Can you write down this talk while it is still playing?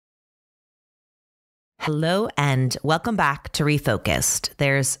Hello and welcome back to Refocused.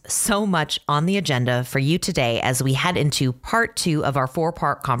 There's so much on the agenda for you today as we head into part 2 of our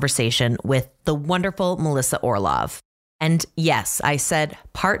 4-part conversation with the wonderful Melissa Orlov. And yes, I said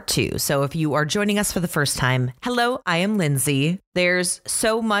part 2. So if you are joining us for the first time, hello, I am Lindsay. There's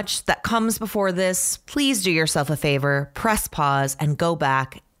so much that comes before this. Please do yourself a favor, press pause and go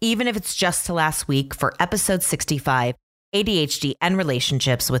back, even if it's just to last week, for episode 65. ADHD and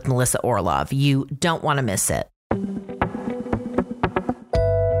relationships with Melissa Orlov. You don't want to miss it.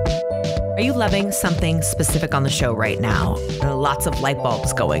 Are you loving something specific on the show right now? Lots of light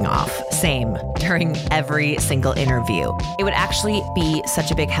bulbs going off. Same during every single interview. It would actually be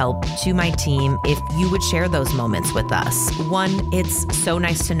such a big help to my team if you would share those moments with us. One, it's so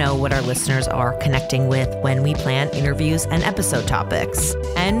nice to know what our listeners are connecting with when we plan interviews and episode topics.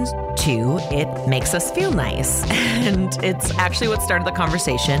 And 2, it makes us feel nice. And it's actually what started the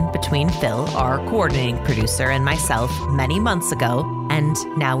conversation between Phil, our coordinating producer, and myself many months ago. And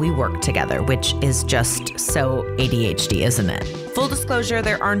now we work together, which is just so ADHD, isn't it? Full disclosure,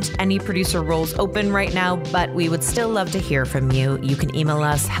 there aren't any producer roles open right now, but we would still love to hear from you. You can email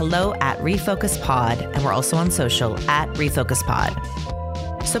us hello@refocuspod, and we're also on social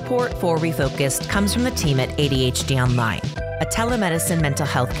 @refocuspod. Support for Refocused comes from the team at ADHD Online, a telemedicine mental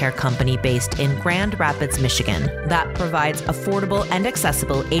health care company based in Grand Rapids, Michigan, that provides affordable and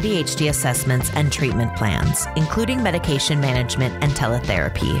accessible ADHD assessments and treatment plans, including medication management and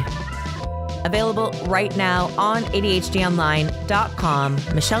teletherapy. Available right now on ADHDonline.com,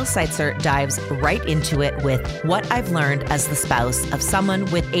 Michelle Seitzer dives right into it with what I've learned as the spouse of someone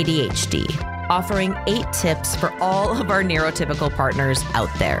with ADHD, offering 8 tips for all of our neurotypical partners out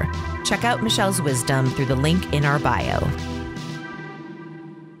there. Check out Michelle's wisdom through the link in our bio.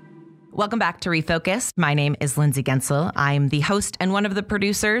 Welcome back to Refocused. My name is Lindsay Gensel. I'm the host and one of the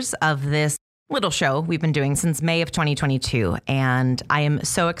producers of this little show we've been doing since May of 2022. And I am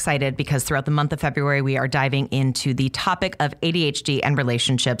so excited because throughout the month of February, we are diving into the topic of ADHD and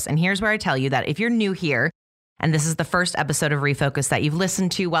relationships. And here's where I tell you that if you're new here, and this is the first episode of Refocus that you've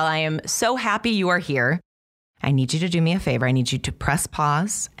listened to, while I am so happy you are here, I need you to do me a favor. I need you to press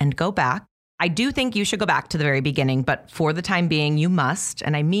pause and go back. I do think you should go back to the very beginning, but for the time being, you must,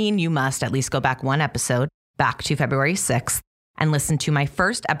 and I mean you must at least go back one episode, back to February 6th, and listen to my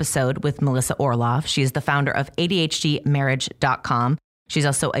first episode with Melissa Orlov. She is the founder of ADHDmarriage.com. She's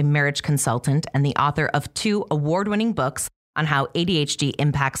also a marriage consultant and the author of 2 award-winning books on how ADHD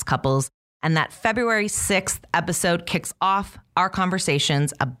impacts couples. And that February 6th episode kicks off our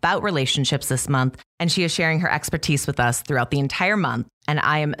conversations about relationships this month. And she is sharing her expertise with us throughout the entire month. And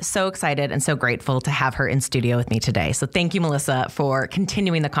I am so excited and so grateful to have her in studio with me today. So thank you, Melissa, for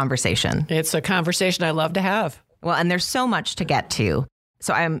continuing the conversation. It's a conversation I love to have. Well, and there's so much to get to.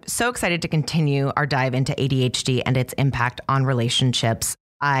 So I'm so excited to continue our dive into ADHD and its impact on relationships.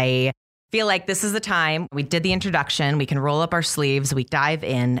 I feel like this is the time. We did the introduction. We can roll up our sleeves. We dive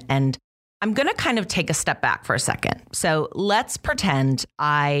in. And I'm going to kind of take a step back for a second. So let's pretend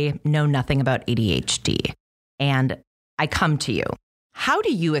I know nothing about ADHD and I come to you. How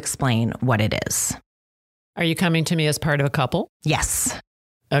do you explain what it is? Are you coming to me as part of a couple? Yes.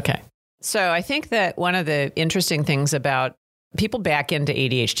 Okay. So I think that one of the interesting things about people back into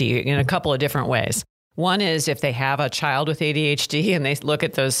ADHD in a couple of different ways. One is if they have a child with ADHD and they look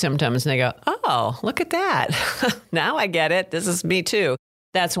at those symptoms and they go, oh, look at that. Now I get it. This is me too.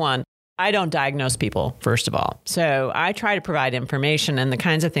 That's one. I don't diagnose people, first of all. So I try to provide information, and the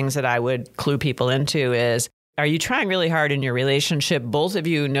kinds of things that I would clue people into is, are you trying really hard in your relationship? Both of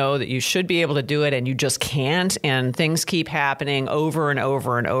you know that you should be able to do it and you just can't, and things keep happening over and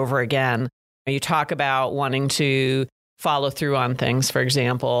over and over again. You talk about wanting to follow through on things, for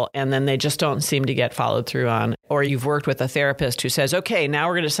example, and then they just don't seem to get followed through on. Or you've worked with a therapist who says, okay, now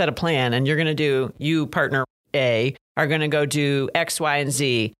we're going to set a plan and you're going to do, you partner A are going to go do X, Y, and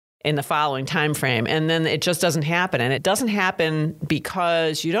Z in the following time frame. And then it just doesn't happen. And it doesn't happen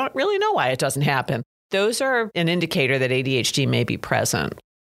because you don't really know why it doesn't happen. Those are an indicator that ADHD may be present.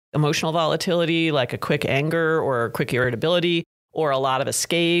 Emotional volatility, like a quick anger or a quick irritability, or a lot of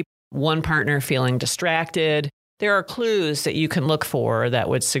escape, one partner feeling distracted. There are clues that you can look for that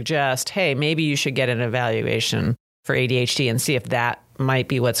would suggest, hey, maybe you should get an evaluation for ADHD and see if that might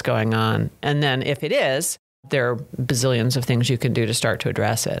be what's going on. And then if it is, there are bazillions of things you can do to start to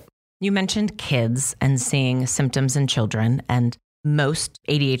address it. You mentioned kids and seeing symptoms in children, and most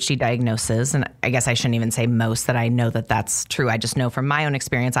ADHD diagnoses, and I guess I shouldn't even say most, that I know that that's true. I just know from my own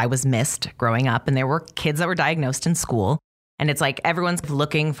experience, I was missed growing up, and there were kids that were diagnosed in school. And it's like everyone's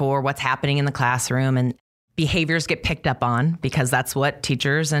looking for what's happening in the classroom. And behaviors get picked up on because that's what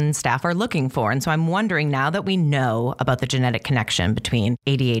teachers and staff are looking for. And so I'm wondering, now that we know about the genetic connection between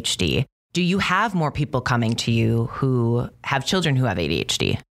ADHD, do you have more people coming to you who have children who have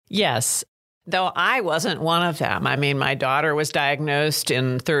ADHD? Yes. Though I wasn't one of them. I mean, my daughter was diagnosed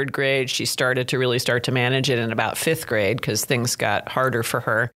in 3rd grade. She started to manage it in about 5th grade because things got harder for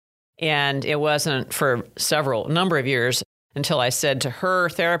her. And it wasn't for number of years until I said to her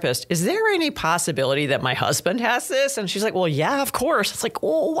therapist, is there any possibility that my husband has this? And she's like, well, yeah, of course. It's like,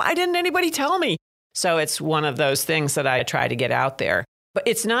 oh, why didn't anybody tell me? So it's one of those things that I try to get out there. But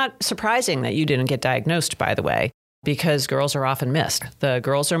it's not surprising that you didn't get diagnosed, by the way, because girls are often missed. The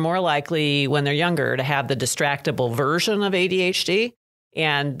girls are more likely when they're younger to have the distractible version of ADHD.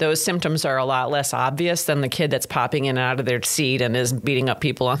 And those symptoms are a lot less obvious than the kid that's popping in and out of their seat and is beating up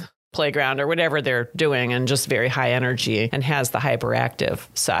people on the playground or whatever they're doing and just very high energy and has the hyperactive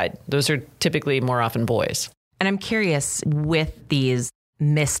side. Those are typically more often boys. And I'm curious, with these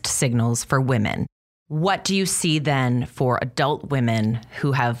missed signals for women, what do you see then for adult women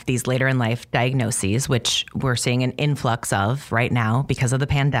who have these later in life diagnoses, which we're seeing an influx of right now because of the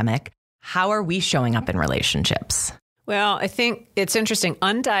pandemic? How are we showing up in relationships? Well, I think it's interesting.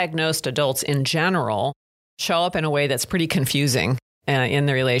 Undiagnosed adults in general show up in a way that's pretty confusing in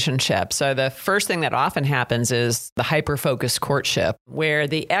the relationship. So the first thing that often happens is the hyper-focused courtship, where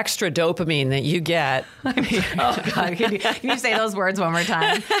the extra dopamine that you get. Oh, God. Can you say those words one more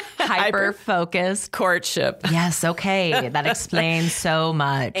time? Hyper-focused courtship. Yes. Okay. That explains so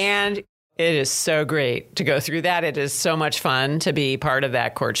much. And it is so great to go through that. It is so much fun to be part of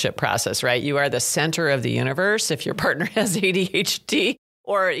that courtship process, right? You are the center of the universe if your partner has ADHD,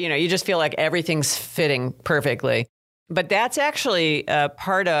 or, you just feel like everything's fitting perfectly. But that's actually a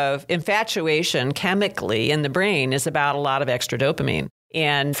part of infatuation chemically in the brain is about a lot of extra dopamine.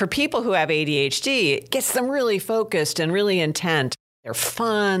 And for people who have ADHD, it gets them really focused and really intent. They're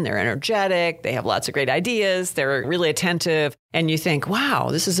fun, they're energetic, they have lots of great ideas, they're really attentive, and you think,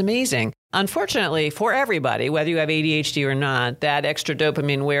 wow, this is amazing. Unfortunately, for everybody, whether you have ADHD or not, that extra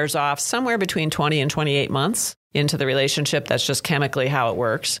dopamine wears off somewhere between 20 and 28 months into the relationship. That's just chemically how it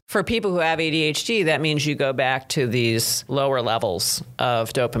works. For people who have ADHD, that means you go back to these lower levels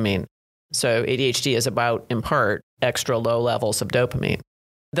of dopamine. So ADHD is about, in part, extra low levels of dopamine.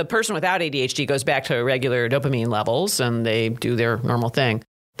 The person without ADHD goes back to regular dopamine levels and they do their normal thing.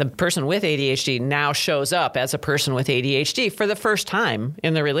 The person with ADHD now shows up as a person with ADHD for the first time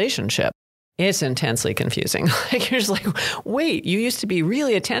in the relationship. It's intensely confusing. Like, you're just like, wait, you used to be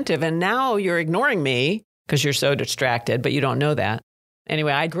really attentive and now you're ignoring me because you're so distracted, but you don't know that.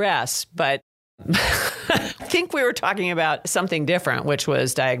 Anyway, I digress, but I think we were talking about something different, which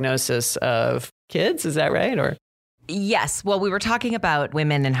was diagnosis of kids. Is that right? Or yes. Well, we were talking about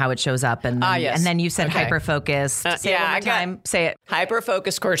women and how it shows up. And then, yes. And then you said hyper-focused. Say it one more time. Say it.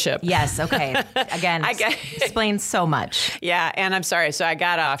 Hyper-focused courtship. Yes. Okay. Again, explains so much. Yeah. And I'm sorry. So I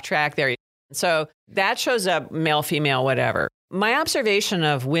got off track there. So that shows up male, female, whatever. My observation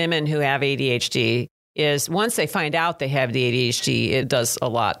of women who have ADHD is once they find out they have the ADHD, it does a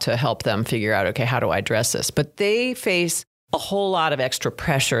lot to help them figure out, okay, how do I address this? But they face a whole lot of extra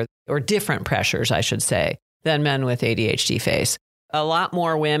pressure, or different pressures, I should say, than men with ADHD face. A lot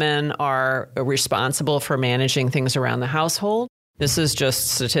more women are responsible for managing things around the household. This is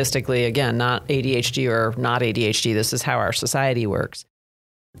just statistically, again, not ADHD or not ADHD. This is how our society works.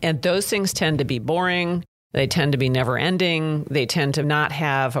 And those things tend to be boring. They tend to be never ending. They tend to not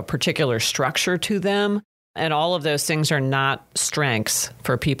have a particular structure to them. And all of those things are not strengths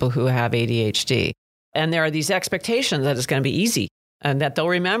for people who have ADHD. And there are these expectations that it's going to be easy and that they'll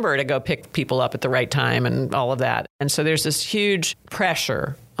remember to go pick people up at the right time and all of that. And so there's this huge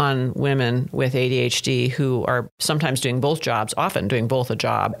pressure on women with ADHD who are sometimes doing both jobs, often doing both a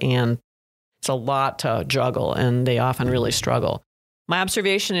job, and it's a lot to juggle, and they often really struggle. My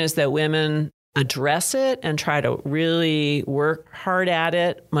observation is that women address it and try to really work hard at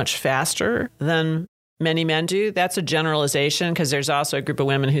it much faster than many men do. That's a generalization because there's also a group of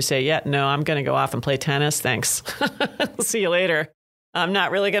women who say, yeah, no, I'm going to go off and play tennis. Thanks. See you later. I'm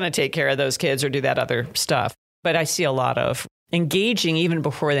not really going to take care of those kids or do that other stuff. But I see a lot of engaging even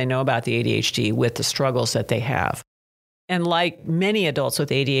before they know about the ADHD with the struggles that they have. And like many adults with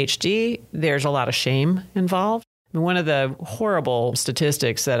ADHD, there's a lot of shame involved. One of the horrible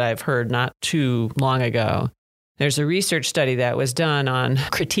statistics that I've heard not too long ago, there's a research study that was done on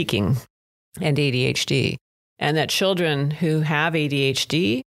critiquing and ADHD, and that children who have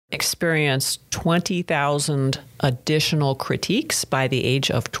ADHD experience 20,000 additional critiques by the age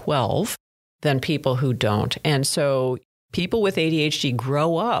of 12 than people who don't. And so people with ADHD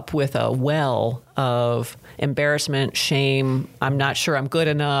grow up with a well of embarrassment, shame, I'm not sure I'm good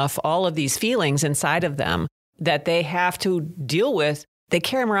enough, all of these feelings inside of them that they have to deal with. They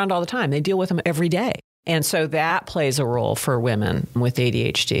carry them around all the time. They deal with them every day. And so that plays a role for women with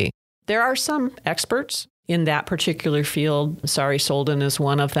ADHD. There are some experts in that particular field. Sari Solden is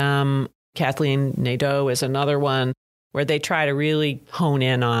one of them. Kathleen Nadeau is another one, where they try to really hone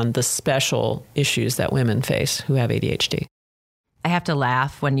in on the special issues that women face who have ADHD. I have to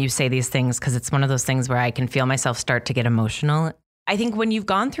laugh when you say these things because it's one of those things where I can feel myself start to get emotional. I think when you've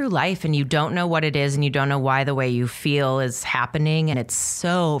gone through life and you don't know what it is and you don't know why the way you feel is happening, and it's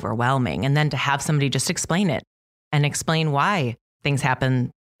so overwhelming, and then to have somebody just explain it and explain why things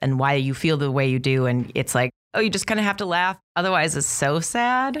happen and why you feel the way you do. And it's like, oh, you just kind of have to laugh. Otherwise, it's so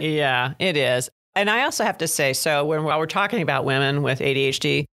sad. Yeah, it is. And I also have to say, so while we're talking about women with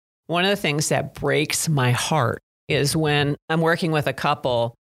ADHD, one of the things that breaks my heart is when I'm working with a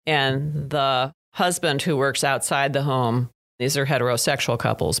couple and the husband who works outside the home, these are heterosexual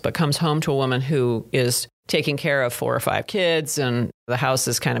couples, but comes home to a woman who is taking care of 4 or 5 kids and the house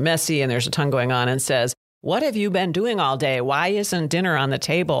is kind of messy and there's a ton going on, and says, "What have you been doing all day? Why isn't dinner on the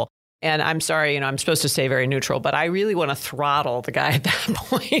table?" And I'm sorry, I'm supposed to stay very neutral, but I really want to throttle the guy at that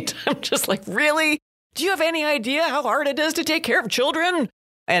point. I'm just like, really? Do you have any idea how hard it is to take care of children?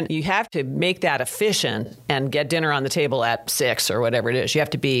 And you have to make that efficient and get dinner on the table at 6 or whatever it is. You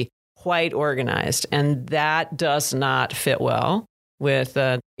have to be quite organized. And that does not fit well with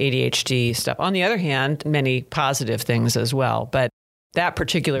ADHD stuff. On the other hand, many positive things as well. But that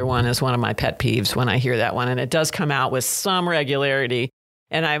particular one is one of my pet peeves when I hear that one. And it does come out with some regularity.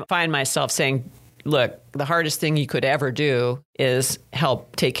 And I find myself saying, look, the hardest thing you could ever do is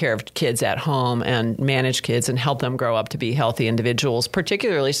help take care of kids at home and manage kids and help them grow up to be healthy individuals,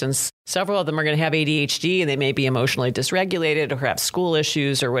 particularly since several of them are going to have ADHD and they may be emotionally dysregulated or have school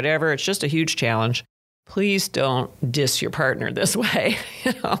issues or whatever. It's just a huge challenge. Please don't diss your partner this way.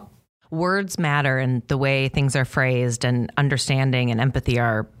 Words matter, and the way things are phrased and understanding and empathy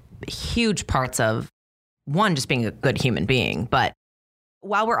are huge parts of, one, just being a good human being. But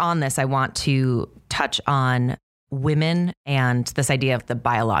while we're on this, I want to touch on women and this idea of the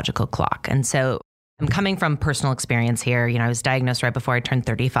biological clock. And so I'm coming from personal experience here. I was diagnosed right before I turned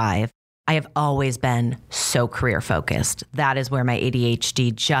 35. I have always been so career focused. That is where my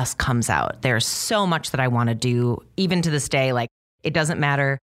ADHD just comes out. There's so much that I want to do, even to this day. Like, it doesn't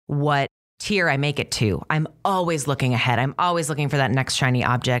matter what tier I make it to. I'm always looking ahead. I'm always looking for that next shiny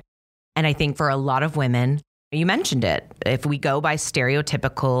object. And I think for a lot of women, you mentioned it, if we go by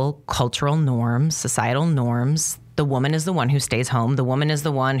stereotypical cultural norms, societal norms, the woman is the one who stays home. The woman is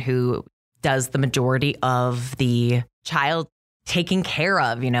the one who does the majority of the child taking care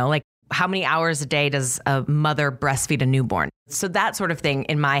of, like how many hours a day does a mother breastfeed a newborn? So that sort of thing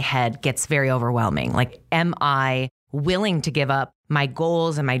in my head gets very overwhelming. Like, am I willing to give up my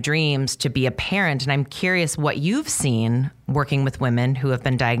goals and my dreams to be a parent? And I'm curious what you've seen working with women who have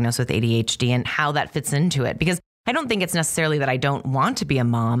been diagnosed with ADHD and how that fits into it. Because I don't think it's necessarily that I don't want to be a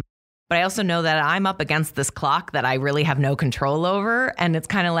mom, but I also know that I'm up against this clock that I really have no control over. And it's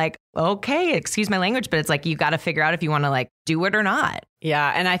kind of like, okay, excuse my language, but it's like, you got to figure out if you want to do it or not.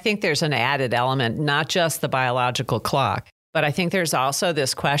 Yeah. And I think there's an added element, not just the biological clock, but I think there's also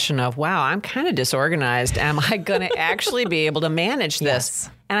this question of, wow, I'm kind of disorganized. Am I going to actually be able to manage this? Yes.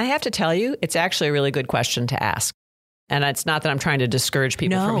 And I have to tell you, it's actually a really good question to ask. And it's not that I'm trying to discourage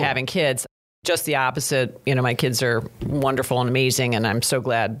people from having kids. Just the opposite. My kids are wonderful and amazing, and I'm so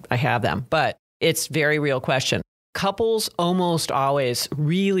glad I have them. But it's a very real question. Couples almost always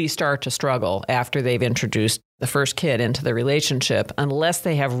really start to struggle after they've introduced the first kid into the relationship, unless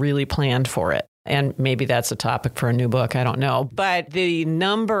they have really planned for it. And maybe that's a topic for a new book. I don't know. But the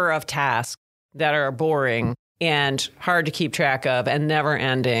number of tasks that are boring and hard to keep track of and never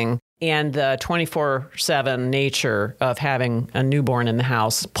ending, and the 24/7 nature of having a newborn in the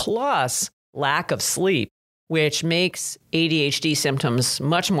house, plus lack of sleep, which makes ADHD symptoms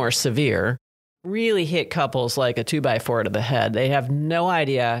much more severe, really hit couples like a 2x4 to the head. They have no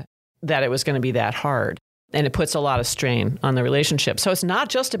idea that it was going to be that hard. And it puts a lot of strain on the relationship. So it's not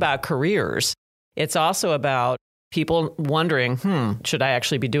just about careers. It's also about people wondering, should I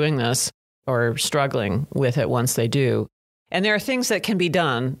actually be doing this, or struggling with it once they do? And there are things that can be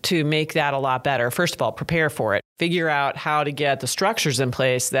done to make that a lot better. First of all, prepare for it. Figure out how to get the structures in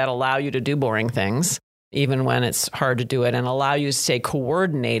place that allow you to do boring things, even when it's hard to do it, and allow you to stay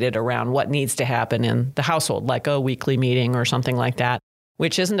coordinated around what needs to happen in the household, like a weekly meeting or something like that,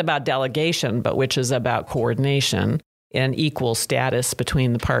 which isn't about delegation, but which is about coordination and equal status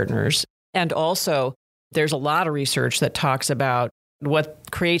between the partners. And also there's a lot of research that talks about what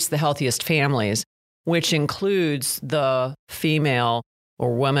creates the healthiest families, which includes the female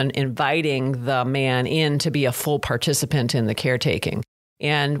or woman inviting the man in to be a full participant in the caretaking.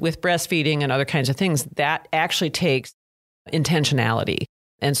 And with breastfeeding and other kinds of things, that actually takes intentionality.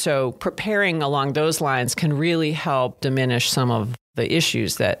 And so preparing along those lines can really help diminish some of the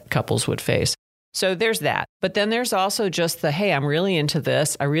issues that couples would face. So there's that. But then there's also just the, hey, I'm really into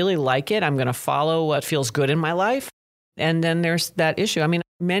this. I really like it. I'm going to follow what feels good in my life. And then there's that issue. I mean,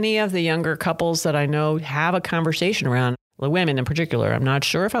 many of the younger couples that I know have a conversation around, the women in particular, I'm not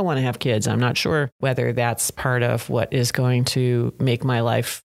sure if I want to have kids. I'm not sure whether that's part of what is going to make my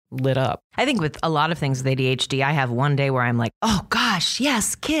life lit up. I think with a lot of things with ADHD, I have one day where I'm like, oh gosh,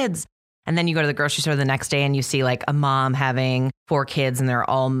 yes, kids. And then you go to the grocery store the next day and you see like a mom having 4 kids and they're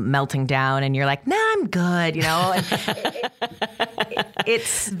all melting down and you're like, nah, I'm good. You know,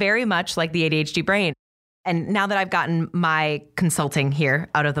 it's very much like the ADHD brain. And now that I've gotten my consulting here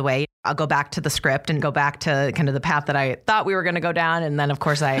out of the way, I'll go back to the script and go back to kind of the path that I thought we were going to go down. And then, of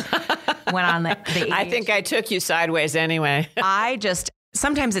course, I went on the ADHD. I think I took you sideways anyway.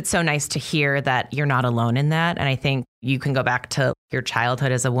 Sometimes it's so nice to hear that you're not alone in that. And I think you can go back to your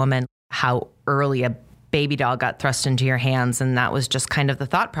childhood as a woman, how early a baby doll got thrust into your hands. And that was just kind of the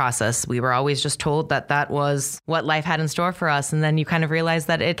thought process. We were always just told that that was what life had in store for us. And then you kind of realize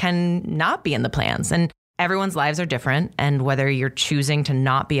that it can not be in the plans. And everyone's lives are different. And whether you're choosing to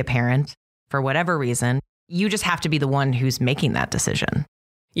not be a parent for whatever reason, you just have to be the one who's making that decision.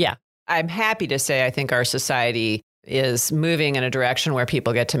 Yeah. I'm happy to say I think our society is moving in a direction where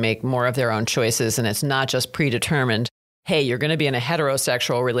people get to make more of their own choices. And it's not just predetermined. Hey, you're going to be in a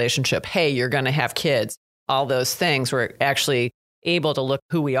heterosexual relationship. Hey, you're going to have kids. All those things, we're actually able to look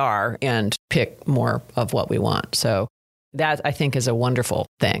who we are and pick more of what we want. So that, I think, is a wonderful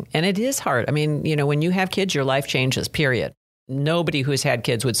thing. And it is hard. I mean, you know, when you have kids, your life changes, period. Nobody who's had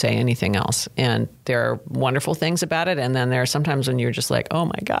kids would say anything else. And there are wonderful things about it. And then there are sometimes when you're just like, oh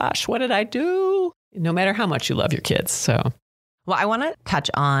my gosh, what did I do? No matter how much you love your kids. So, well, I want to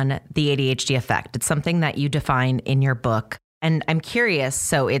touch on the ADHD effect. It's something that you define in your book. And I'm curious.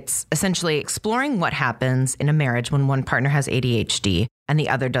 So it's essentially exploring what happens in a marriage when one partner has ADHD and the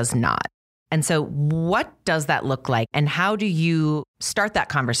other does not. And so what does that look like? And how do you start that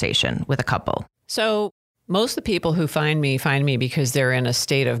conversation with a couple? So most of the people who find me because they're in a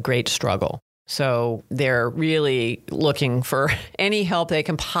state of great struggle. So they're really looking for any help they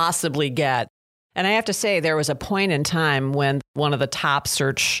can possibly get. And I have to say, there was a point in time when one of the top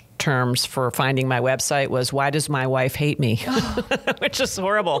search terms for finding my website was, why does my wife hate me? Which is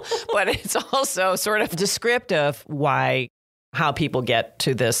horrible. But it's also sort of descriptive how people get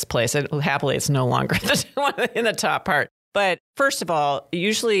to this place. And happily, it's no longer in the top part. But first of all,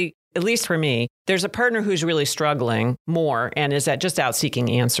 usually, at least for me, there's a partner who's really struggling more and is just out seeking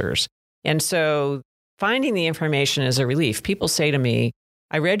answers. And so finding the information is a relief. People say to me,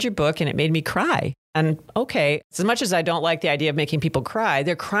 I read your book and it made me cry. And okay, as much as I don't like the idea of making people cry,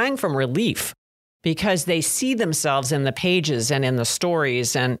 they're crying from relief because they see themselves in the pages and in the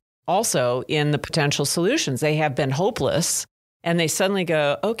stories and also in the potential solutions. They have been hopeless and they suddenly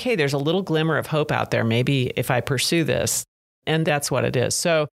go, okay, there's a little glimmer of hope out there. Maybe if I pursue this. And that's what it is.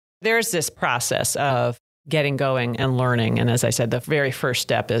 So there's this process of getting going and learning. And as I said, the very first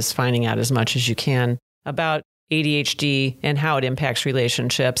step is finding out as much as you can about ADHD and how it impacts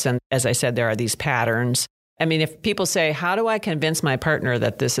relationships. And as I said, there are these patterns. I mean, if people say, how do I convince my partner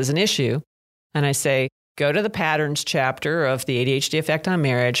that this is an issue? And I say, go to the patterns chapter of the ADHD effect on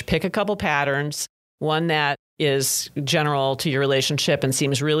marriage, pick a couple patterns, one that is general to your relationship and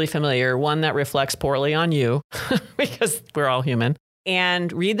seems really familiar, one that reflects poorly on you, because we're all human,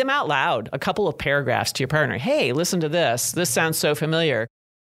 and read them out loud, a couple of paragraphs to your partner. Hey, listen to this. This sounds so familiar.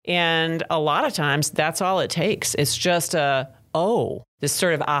 And a lot of times that's all it takes. It's just this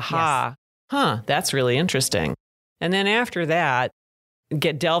sort of aha, yes. That's really interesting. And then after that,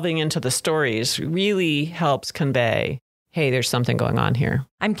 delving into the stories really helps convey, hey, there's something going on here.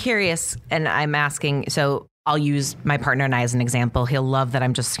 I'm curious and I'm asking, so I'll use my partner and I as an example. He'll love that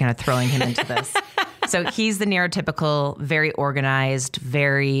I'm just kind of throwing him into this. So he's the neurotypical, very organized,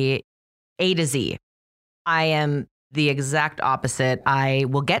 very A to Z. I am the exact opposite. I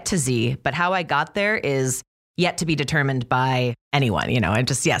will get to Z, but how I got there is yet to be determined by anyone. You know,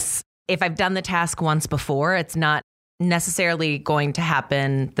 if I've done the task once before, it's not necessarily going to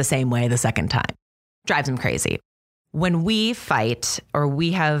happen the same way the second time. Drives him crazy. When we fight or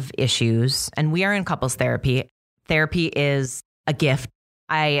we have issues and we are in couples therapy, therapy is a gift.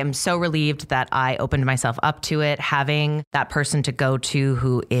 I am so relieved that I opened myself up to it. Having that person to go to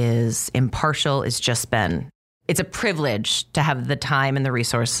who is impartial is just it's a privilege to have the time and the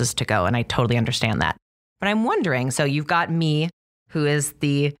resources to go. And I totally understand that. But I'm wondering, so you've got me, who is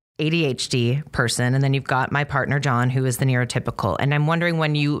the ADHD person, and then you've got my partner, John, who is the neurotypical. And I'm wondering,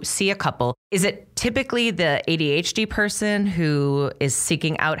 when you see a couple, is it typically the ADHD person who is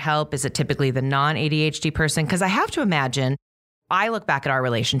seeking out help? Is it typically the non-ADHD person? Because I have to imagine, I look back at our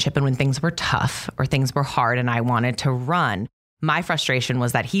relationship, and when things were tough or things were hard and I wanted to run, my frustration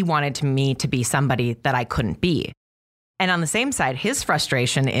was that he wanted me to be somebody that I couldn't be. And on the same side, his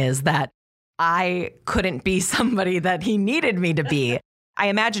frustration is that I couldn't be somebody that he needed me to be. I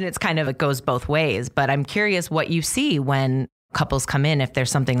imagine it goes both ways, but I'm curious what you see when couples come in, if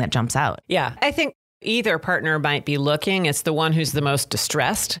there's something that jumps out. Yeah, I think either partner might be looking. It's the one who's the most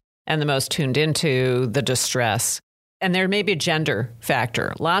distressed and the most tuned into the distress. And there may be a gender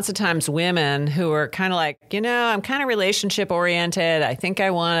factor. Lots of times women who are kind of like, I'm kind of relationship oriented. I think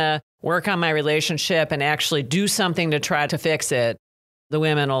I want to work on my relationship and actually do something to try to fix it. The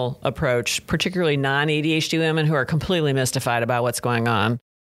women will approach, particularly non-ADHD women who are completely mystified about what's going on,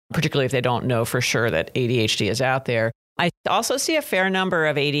 particularly if they don't know for sure that ADHD is out there. I also see a fair number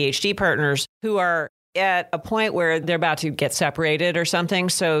of ADHD partners who are at a point where they're about to get separated or something.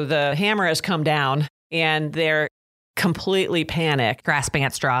 So the hammer has come down and they're completely panicked. Grasping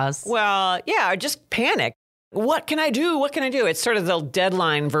at straws. Well, yeah, just panic. What can I do? What can I do? It's sort of the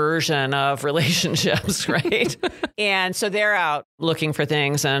deadline version of relationships, right? And so they're out looking for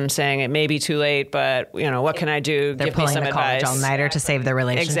things and saying it may be too late, but what can I do? They're Give me pulling some the advice. college all-nighter to save their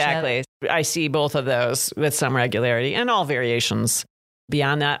relationship. Exactly. I see both of those with some regularity and all variations.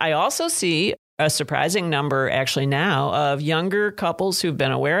 Beyond that, I also see a surprising number actually now of younger couples who've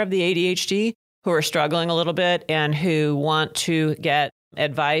been aware of the ADHD, who are struggling a little bit and who want to get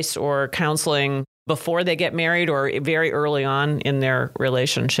advice or counseling before they get married or very early on in their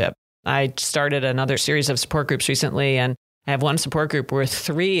relationship. I started another series of support groups recently, and I have one support group where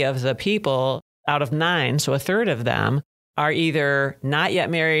 3 of the people out of 9, so a third of them, are either not yet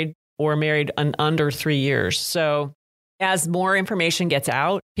married or married in under 3 years. So as more information gets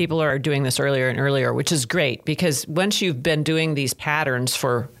out, people are doing this earlier and earlier, which is great because once you've been doing these patterns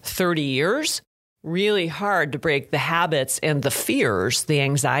for 30 years, really hard to break the habits and the fears, the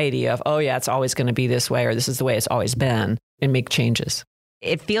anxiety of, oh yeah, it's always going to be this way, or this is the way it's always been, and make changes.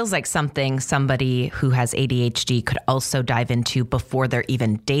 It feels like something somebody who has ADHD could also dive into before they're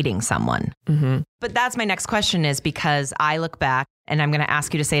even dating someone. Mm-hmm. But that's my next question, is because I look back, and I'm going to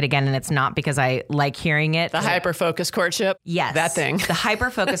ask you to say it again, and it's not because I like hearing it. The hyper-focused courtship? Yes. That thing. The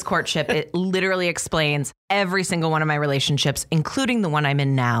hyper-focused courtship, it literally explains every single one of my relationships, including the one I'm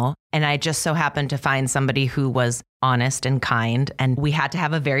in now. And I just so happened to find somebody who was honest and kind. And we had to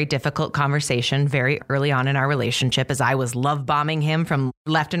have a very difficult conversation very early on in our relationship as I was love bombing him from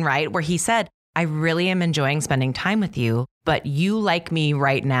left and right, where he said, I really am enjoying spending time with you, but you like me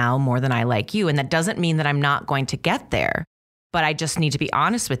right now more than I like you. And that doesn't mean that I'm not going to get there, but I just need to be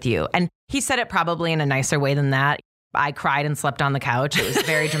honest with you. And he said it probably in a nicer way than that. I cried and slept on the couch. It was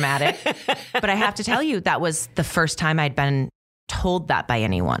very dramatic. But I have to tell you, that was the first time I'd been told that by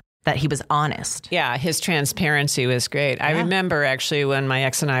anyone, that he was honest. Yeah, his transparency was great. I remember actually when my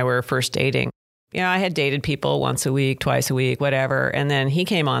ex and I were first dating, I had dated people once a week, twice a week, whatever. And then he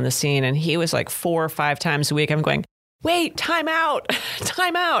came on the scene and he was like 4 or 5 times a week. I'm going, wait, time out,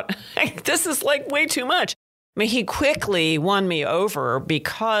 time out. This is like way too much. I mean, he quickly won me over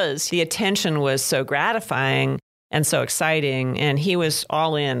because the attention was so gratifying and so exciting. And he was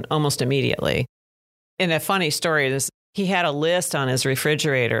all in almost immediately. And a funny story is he had a list on his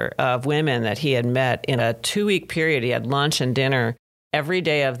refrigerator of women that he had met in a 2-week period. He had lunch and dinner every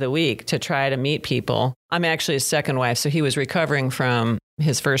day of the week to try to meet people. I'm actually his second wife, so he was recovering from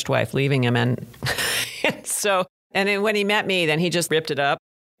his first wife leaving him. And then when he met me, then he just ripped it up.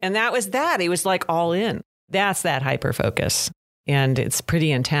 And that was that. He was like all in. That's that hyper-focus. And it's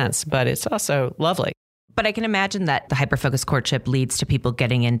pretty intense, but it's also lovely. But I can imagine that the hyper-focused courtship leads to people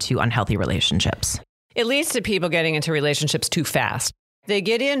getting into unhealthy relationships. It leads to people getting into relationships too fast. They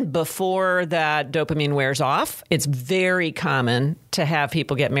get in before that dopamine wears off. It's very common to have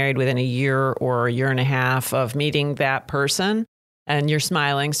people get married within a year or a year and a half of meeting that person. And you're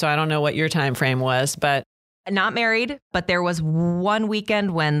smiling, so I don't know what your time frame was, but not married, but there was one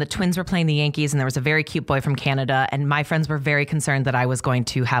weekend when the Twins were playing the Yankees and there was a very cute boy from Canada. And my friends were very concerned that I was going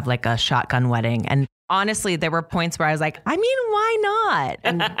to have like a shotgun wedding. And honestly, there were points where I was like, I mean, why not?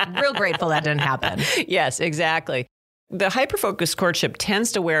 And real grateful that didn't happen. Yes, exactly. The hyper-focused courtship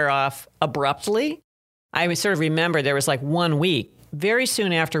tends to wear off abruptly. I sort of remember there was like 1 week very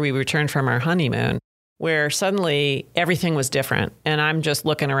soon after we returned from our honeymoon, where suddenly everything was different. And I'm just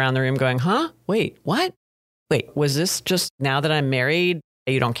looking around the room going, wait, what? Wait, was this just now that I'm married,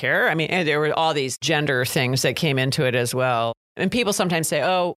 you don't care? I mean, and there were all these gender things that came into it as well. And people sometimes say,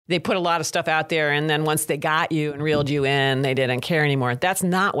 oh, they put a lot of stuff out there, and then once they got you and reeled you in, they didn't care anymore. That's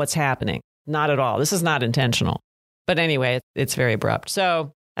not what's happening. Not at all. This is not intentional. But anyway, it's very abrupt.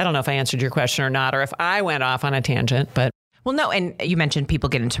 So I don't know if I answered your question or not, or if I went off on a tangent, but. Well, no. And you mentioned people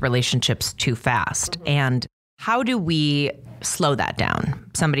get into relationships too fast. Mm-hmm. And how do we slow that down?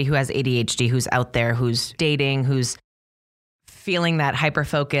 Somebody who has ADHD, who's out there, who's dating, who's feeling that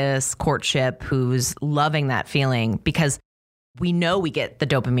hyperfocus courtship, who's loving that feeling, because we know we get the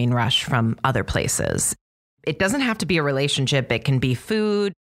dopamine rush from other places. It doesn't have to be a relationship. It can be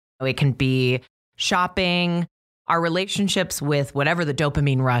food. It can be shopping. Our relationships with whatever the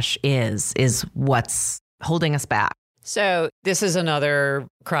dopamine rush is what's holding us back. So this is another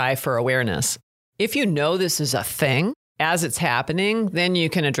cry for awareness. If you know this is a thing as it's happening, then you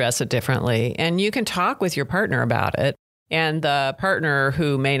can address it differently. And you can talk with your partner about it. And the partner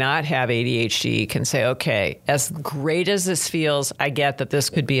who may not have ADHD can say, okay, as great as this feels, I get that this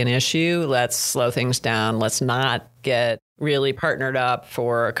could be an issue. Let's slow things down. Let's not get really partnered up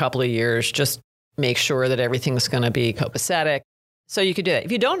for a couple of years. Just make sure that everything's going to be copacetic. So you could do that.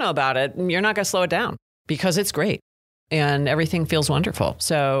 If you don't know about it, you're not going to slow it down because it's great and everything feels wonderful.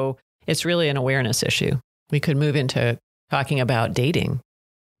 So it's really an awareness issue. We could move into talking about dating.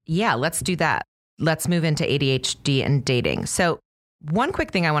 Yeah, let's do that. Let's move into ADHD and dating. So one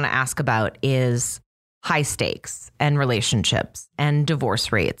quick thing I want to ask about is high stakes and relationships and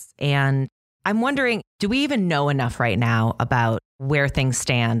divorce rates. And I'm wondering, do we even know enough right now about where things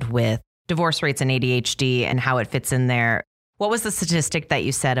stand with divorce rates and ADHD and how it fits in there? What was the statistic that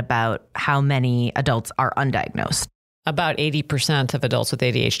you said about how many adults are undiagnosed? About 80% of adults with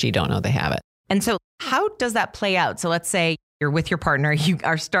ADHD don't know they have it. And so how does that play out? So let's say you're with your partner, you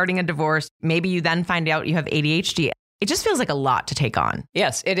are starting a divorce. Maybe you then find out you have ADHD. It just feels like a lot to take on.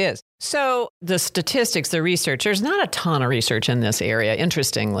 Yes, it is. So the statistics, the research, there's not a ton of research in this area,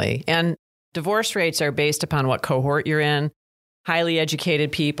 interestingly. And divorce rates are based upon what cohort you're in. Highly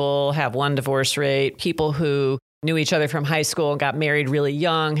educated people have one divorce rate. People who knew each other from high school and got married really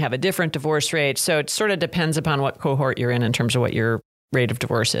young have a different divorce rate. So it sort of depends upon what cohort you're in terms of what your rate of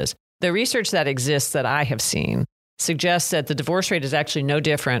divorce is. The research that exists that I have seen suggests that the divorce rate is actually no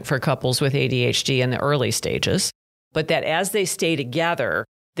different for couples with ADHD in the early stages, but that as they stay together,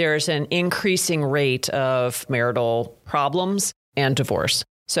 there's an increasing rate of marital problems and divorce.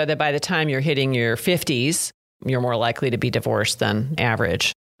 So that by the time you're hitting your 50s, you're more likely to be divorced than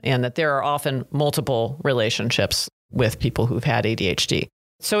average, and that there are often multiple relationships with people who've had ADHD.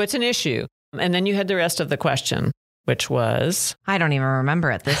 So it's an issue. And then you had the rest of the question, which was? I don't even remember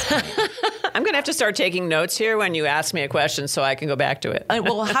at this point. I'm going to have to start taking notes here when you ask me a question so I can go back to it.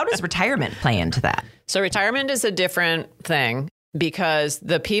 Well, how does retirement play into that? So retirement is a different thing because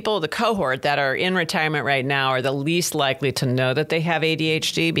the people, the cohort that are in retirement right now are the least likely to know that they have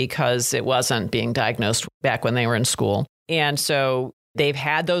ADHD because it wasn't being diagnosed back when they were in school. And so they've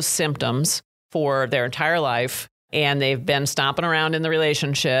had those symptoms for their entire life. And they've been stomping around in the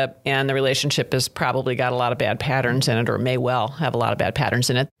relationship, and the relationship has probably got a lot of bad patterns in it, or may well have a lot of bad patterns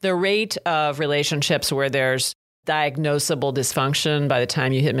in it. The rate of relationships where there's diagnosable dysfunction by the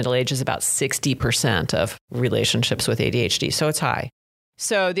time you hit middle age is about 60% of relationships with ADHD. So it's high.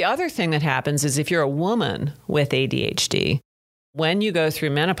 So the other thing that happens is if you're a woman with ADHD, when you go through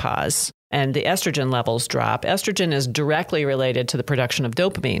menopause and the estrogen levels drop, estrogen is directly related to the production of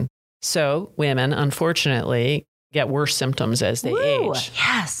dopamine. So women, unfortunately, get worse symptoms as they age.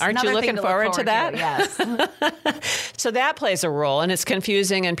 Yes. Aren't you looking forward to that? Yes. So that plays a role, and it's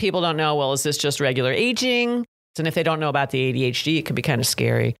confusing, and people don't know, well, is this just regular aging? And if they don't know about the ADHD, it can be kind of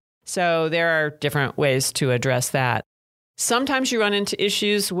scary. So there are different ways to address that. Sometimes you run into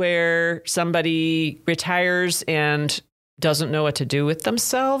issues where somebody retires and doesn't know what to do with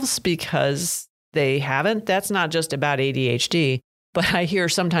themselves because they haven't. That's not just about ADHD. But I hear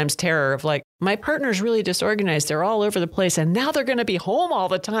sometimes terror of like, my partner's really disorganized. They're all over the place. And now they're going to be home all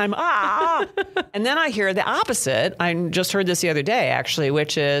the time. And then I hear the opposite. I just heard this the other day, actually,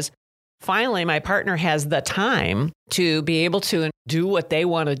 which is finally my partner has the time to be able to do what they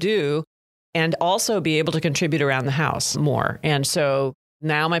want to do and also be able to contribute around the house more. And so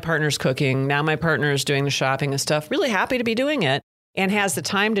now my partner's cooking. Now my partner's doing the shopping and stuff. Really happy to be doing it and has the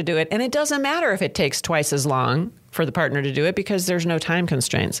time to do it. And it doesn't matter if it takes twice as long for the partner to do it because there's no time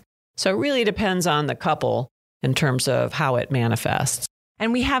constraints. So it really depends on the couple in terms of how it manifests.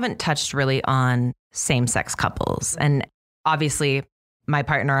 And we haven't touched really on same-sex couples. And obviously my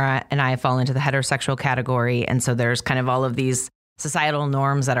partner and I fall into the heterosexual category. And so there's kind of all of these societal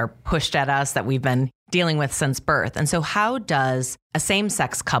norms that are pushed at us that we've been dealing with since birth. And so how does a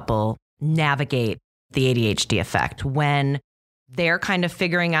same-sex couple navigate the ADHD effect when they're kind of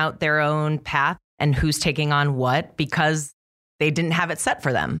figuring out their own path and who's taking on what because they didn't have it set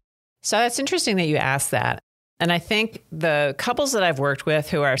for them? So that's interesting that you asked that. And I think the couples that I've worked with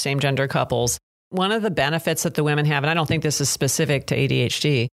who are same gender couples, one of the benefits that the women have, and I don't think this is specific to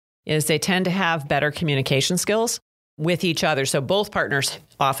ADHD, is they tend to have better communication skills with each other. So both partners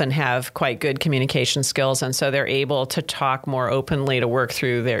often have quite good communication skills. And so they're able to talk more openly to work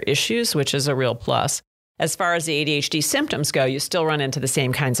through their issues, which is a real plus. As far as the ADHD symptoms go, you still run into the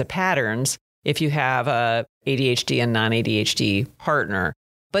same kinds of patterns if you have a ADHD and non-ADHD partner.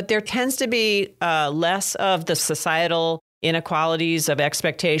 But there tends to be less of the societal inequalities of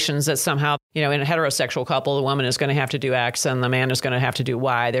expectations that somehow, in a heterosexual couple, the woman is going to have to do X and the man is going to have to do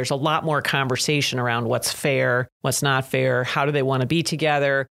Y. There's a lot more conversation around what's fair, what's not fair, how do they want to be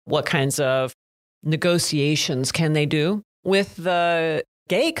together, what kinds of negotiations can they do. With the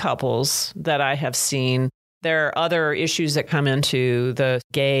gay couples that I have seen, there are other issues that come into the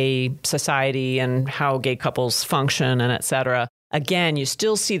gay society and how gay couples function and et cetera. Again, you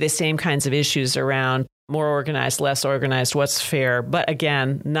still see the same kinds of issues around more organized, less organized, what's fair. But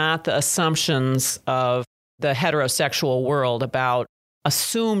again, not the assumptions of the heterosexual world about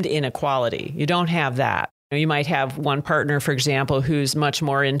assumed inequality. You don't have that. You might have one partner, for example, who's much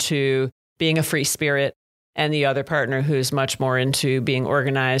more into being a free spirit, and the other partner who's much more into being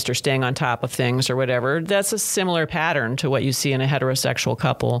organized or staying on top of things or whatever. That's a similar pattern to what you see in a heterosexual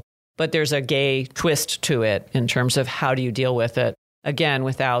couple. But there's a gay twist to it in terms of how do you deal with it, again,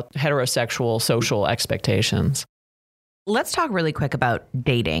 without heterosexual social expectations. Let's talk really quick about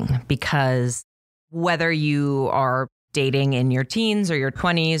dating, because whether you are dating in your teens or your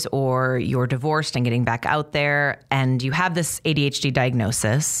 20s, or you're divorced and getting back out there and you have this ADHD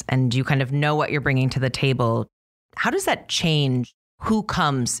diagnosis and you kind of know what you're bringing to the table, how does that change who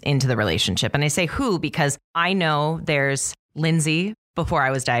comes into the relationship? And I say who because I know there's Lindsay before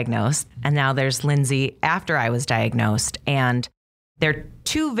I was diagnosed, and now there's Lindsay after I was diagnosed. And they're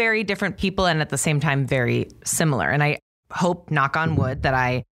two very different people and at the same time very similar. And I hope, knock on wood, that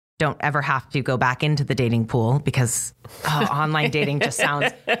I don't ever have to go back into the dating pool because online dating just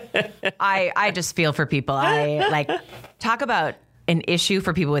sounds, I just feel for people. I talk about an issue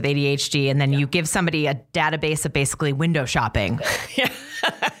for people with ADHD, and then you give somebody a database of basically window shopping. Yeah.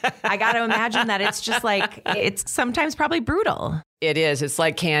 I got to imagine that it's just it's sometimes probably brutal. It is. It's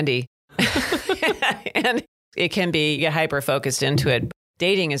like candy. And it can be, you get hyper-focused into it.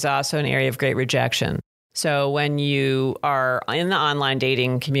 Dating is also an area of great rejection. So when you are in the online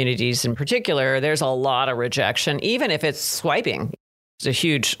dating communities in particular, there's a lot of rejection, even if it's swiping. There's a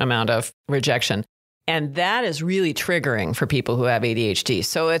huge amount of rejection. And that is really triggering for people who have ADHD.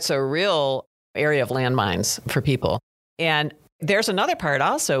 So it's a real area of landmines for people. And there's another part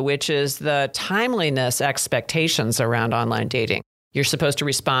also, which is the timeliness expectations around online dating. You're supposed to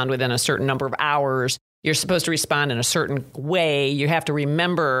respond within a certain number of hours. You're supposed to respond in a certain way. You have to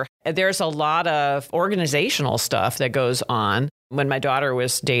remember. There's a lot of organizational stuff that goes on. When my daughter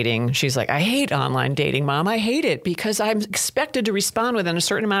was dating, she's like, I hate online dating, Mom. I hate it because I'm expected to respond within a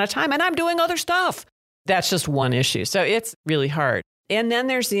certain amount of time and I'm doing other stuff. That's just one issue. So it's really hard. And then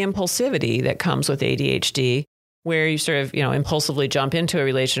there's the impulsivity that comes with ADHD, where you sort of, impulsively jump into a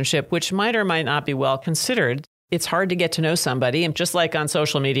relationship, which might or might not be well considered. It's hard to get to know somebody, and just like on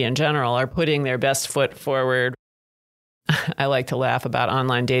social media in general, are putting their best foot forward. I like to laugh about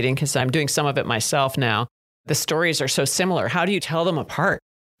online dating because I'm doing some of it myself now. The stories are so similar. How do you tell them apart?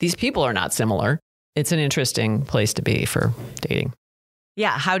 These people are not similar. It's an interesting place to be for dating.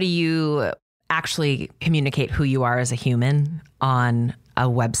 Yeah. How do you actually communicate who you are as a human on a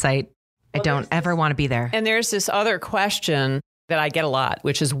website? I don't ever want to be there. And there's this other question that I get a lot,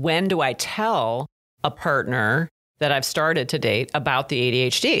 which is, when do I tell a partner that I've started to date about the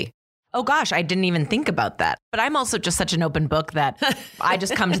ADHD? Oh gosh, I didn't even think about that. But I'm also just such an open book that I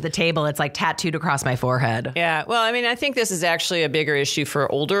just come to the table. It's like tattooed across my forehead. Yeah. Well, I think this is actually a bigger issue for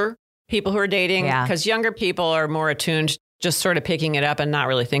older people who are dating, because younger people are more attuned, just sort of picking it up and not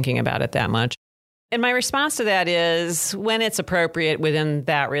really thinking about it that much. And my response to that is, when it's appropriate within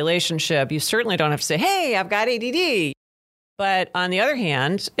that relationship, you certainly don't have to say, hey, I've got ADD. But on the other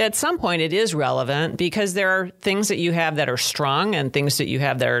hand, at some point it is relevant, because there are things that you have that are strong and things that you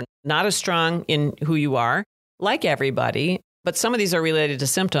have that are not as strong in who you are, like everybody. But some of these are related to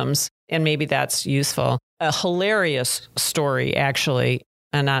symptoms, and maybe that's useful. A hilarious story, actually.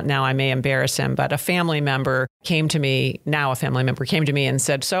 and now I may embarrass him, but a family member came to me and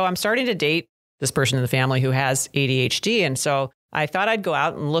said, so I'm starting to date this person in the family who has ADHD. And so I thought I'd go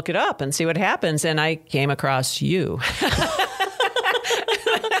out and look it up and see what happens. And I came across you.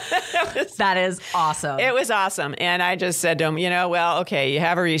 That is awesome. It was awesome. And I just said to him, well, okay, you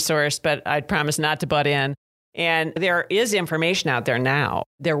have a resource, but I promise not to butt in. And there is information out there now.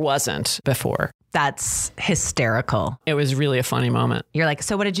 There wasn't before. That's hysterical. It was really a funny moment. You're like,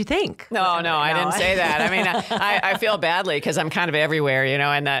 so what did you think? No, I didn't say that. I mean, I feel badly because I'm kind of everywhere,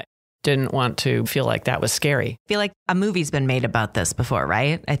 and I didn't want to feel like that was scary. I feel like a movie's been made about this before,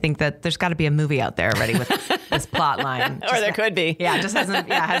 right? I think that there's got to be a movie out there already with this plot line. Or there could be. Yeah, it just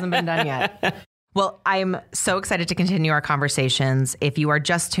hasn't been done yet. Well, I'm so excited to continue our conversations. If you are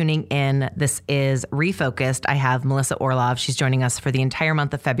just tuning in, this is Refocused. I have Melissa Orlov. She's joining us for the entire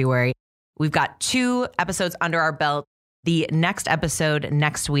month of February. We've got 2 episodes under our belt. The next episode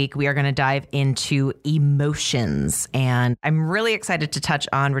next week, we are going to dive into emotions. And I'm really excited to touch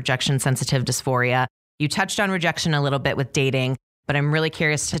on rejection-sensitive dysphoria. You touched on rejection a little bit with dating, but I'm really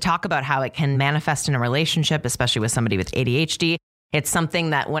curious to talk about how it can manifest in a relationship, especially with somebody with ADHD. It's something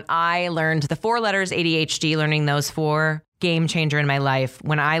that when I learned the 4 letters ADHD, learning those 4, game changer in my life.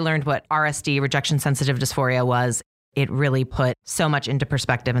 When I learned what RSD, rejection-sensitive dysphoria, was, it really put so much into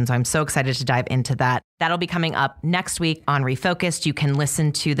perspective. And so I'm so excited to dive into that. That'll be coming up next week on Refocused. You can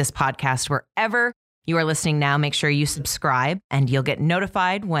listen to this podcast wherever you are listening now. Make sure you subscribe and you'll get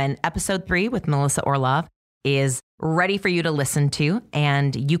notified when episode 3 with Melissa Orlov is ready for you to listen to.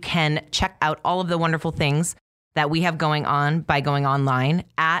 And you can check out all of the wonderful things that we have going on by going online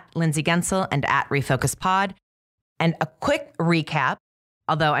at Lindsay Gensel and at Refocus Pod. And a quick recap,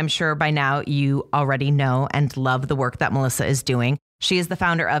 although I'm sure by now you already know and love the work that Melissa is doing. She is the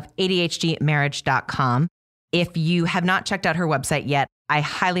founder of ADHDmarriage.com. If you have not checked out her website yet, I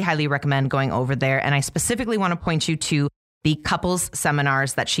highly, highly recommend going over there. And I specifically want to point you to the couples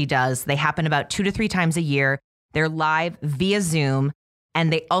seminars that she does. They happen about 2 to 3 times a year. They're live via Zoom.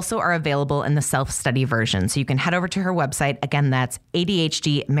 And they also are available in the self-study version. So you can head over to her website. Again, that's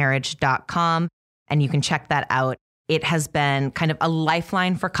ADHDmarriage.com. And you can check that out. It has been kind of a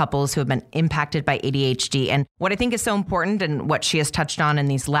lifeline for couples who have been impacted by ADHD. And what I think is so important and what she has touched on in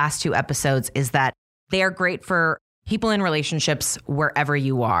these last 2 episodes is that they are great for people in relationships wherever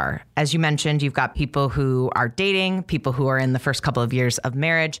you are. As you mentioned, you've got people who are dating, people who are in the first couple of years of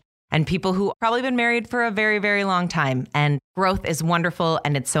marriage, and people who probably been married for a very, very long time. And growth is wonderful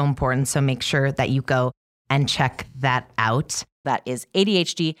and it's so important. So make sure that you go and check that out. That is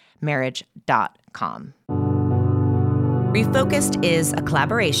ADHDmarriage.com. Refocused is a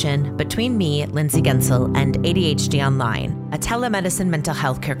collaboration between me, Lindsay Gensel, and ADHD Online, a telemedicine mental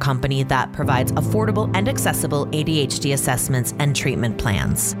health care company that provides affordable and accessible ADHD assessments and treatment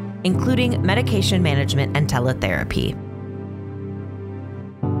plans, including medication management and teletherapy.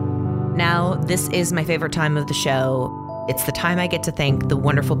 Now, this is my favorite time of the show. It's the time I get to thank the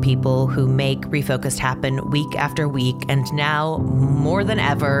wonderful people who make Refocused happen week after week. And now, more than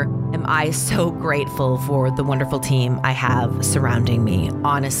ever, am I so grateful for the wonderful team I have surrounding me.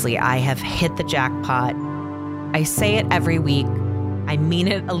 Honestly, I have hit the jackpot. I say it every week. I mean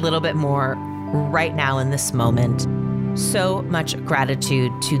it a little bit more right now in this moment. So much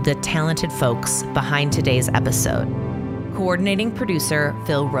gratitude to the talented folks behind today's episode. Coordinating producer,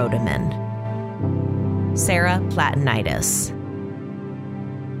 Phil Rodeman. Sarah Platinitis.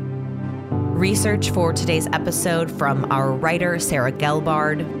 Research for today's episode from our writer, Sarah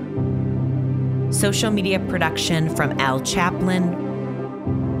Gelbard. Social media production from Al Chaplin.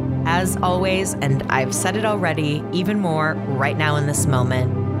 As always, and I've said it already, even more right now in this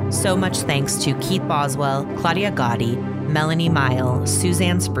moment, so much thanks to Keith Boswell, Claudia Gotti, Melanie Mile,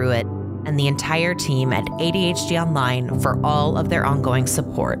 Suzanne Spruitt, and the entire team at ADHD Online for all of their ongoing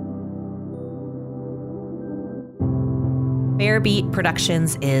support. Bearbeat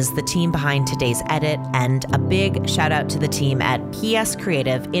Productions is the team behind today's edit, and a big shout out to the team at PS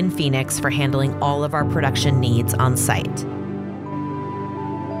Creative in Phoenix for handling all of our production needs on site.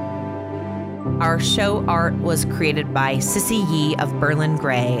 Our show art was created by Sissy Yee of Berlin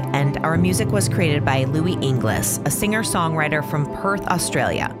Grey, and our music was created by Louis Inglis, a singer-songwriter from Perth,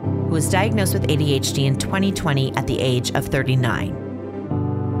 Australia, who was diagnosed with ADHD in 2020 at the age of 39.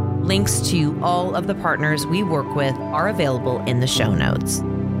 Links to all of the partners we work with are available in the show notes.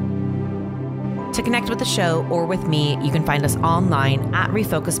 To connect with the show or with me, you can find us online at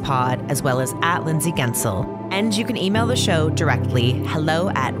Refocus Pod as well as at Lindsay Gensel. And you can email the show directly,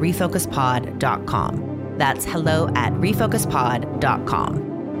 hello@refocuspod.com. That's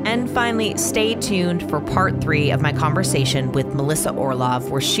hello@refocuspod.com. And finally, stay tuned for part 3 of my conversation with Melissa Orlov,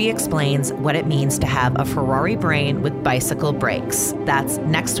 where she explains what it means to have a Ferrari brain with bicycle brakes. That's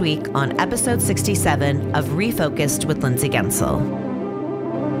next week on episode 67 of Refocused with Lindsay Gensel.